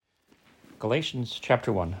Galatians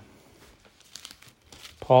chapter 1.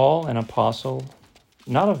 Paul, an apostle,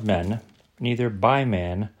 not of men, neither by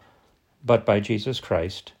man, but by Jesus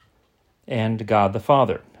Christ, and God the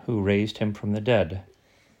Father, who raised him from the dead,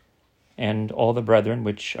 and all the brethren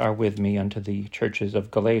which are with me unto the churches of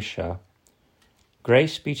Galatia.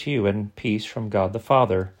 Grace be to you and peace from God the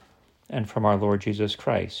Father, and from our Lord Jesus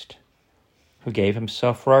Christ, who gave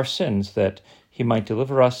himself for our sins, that he might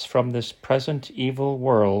deliver us from this present evil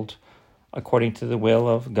world, according to the will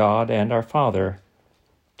of God and our Father,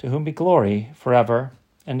 to whom be glory forever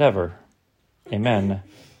and ever. Amen.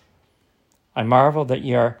 I marvel that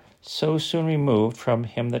ye are so soon removed from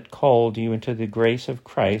him that called you into the grace of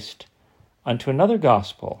Christ unto another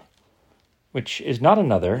gospel, which is not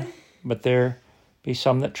another, but there be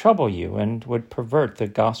some that trouble you, and would pervert the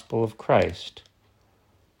gospel of Christ.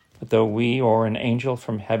 But though we or an angel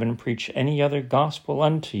from heaven preach any other gospel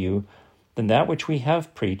unto you than that which we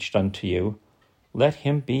have preached unto you, let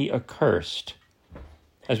him be accursed.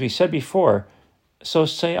 As we said before, so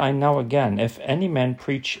say I now again, if any man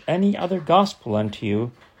preach any other gospel unto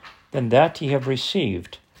you than that ye have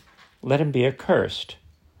received, let him be accursed.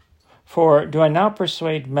 For do I now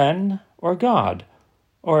persuade men or God,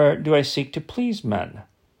 or do I seek to please men?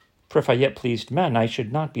 For if I yet pleased men, I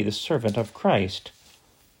should not be the servant of Christ.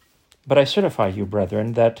 But I certify you,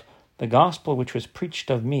 brethren, that the gospel which was preached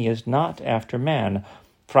of me is not after man,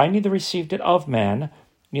 for I neither received it of man,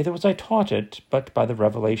 neither was I taught it, but by the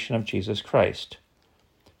revelation of Jesus Christ.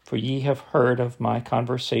 For ye have heard of my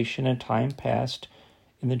conversation in time past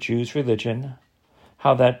in the Jews' religion,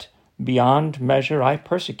 how that beyond measure I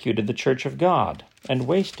persecuted the church of God, and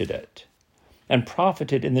wasted it, and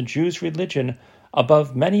profited in the Jews' religion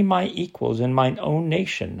above many my equals in mine own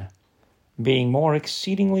nation, being more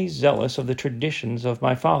exceedingly zealous of the traditions of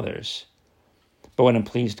my fathers. But when it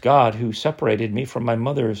pleased God, who separated me from my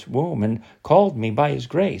mother's womb, and called me by his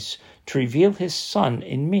grace to reveal his Son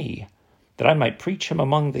in me, that I might preach him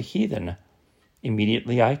among the heathen,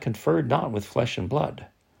 immediately I conferred not with flesh and blood,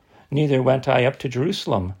 neither went I up to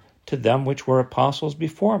Jerusalem to them which were apostles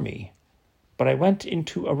before me, but I went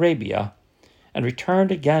into Arabia, and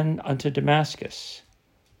returned again unto Damascus.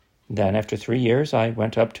 Then, after 3 years, I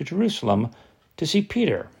went up to Jerusalem to see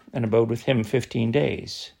Peter, and abode with him 15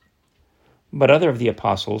 days. But other of the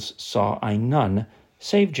apostles saw I none,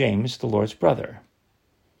 save James, the Lord's brother.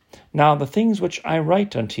 Now the things which I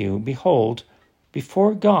write unto you, behold,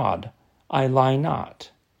 before God I lie not.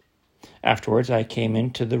 Afterwards I came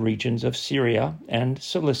into the regions of Syria and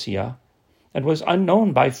Cilicia, and was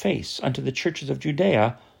unknown by face unto the churches of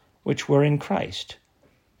Judea, which were in Christ.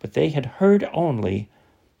 But they had heard only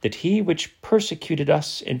that he which persecuted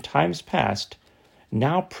us in times past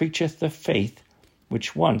now preacheth the faith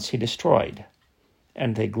which once he destroyed,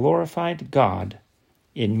 and they glorified God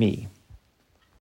in me.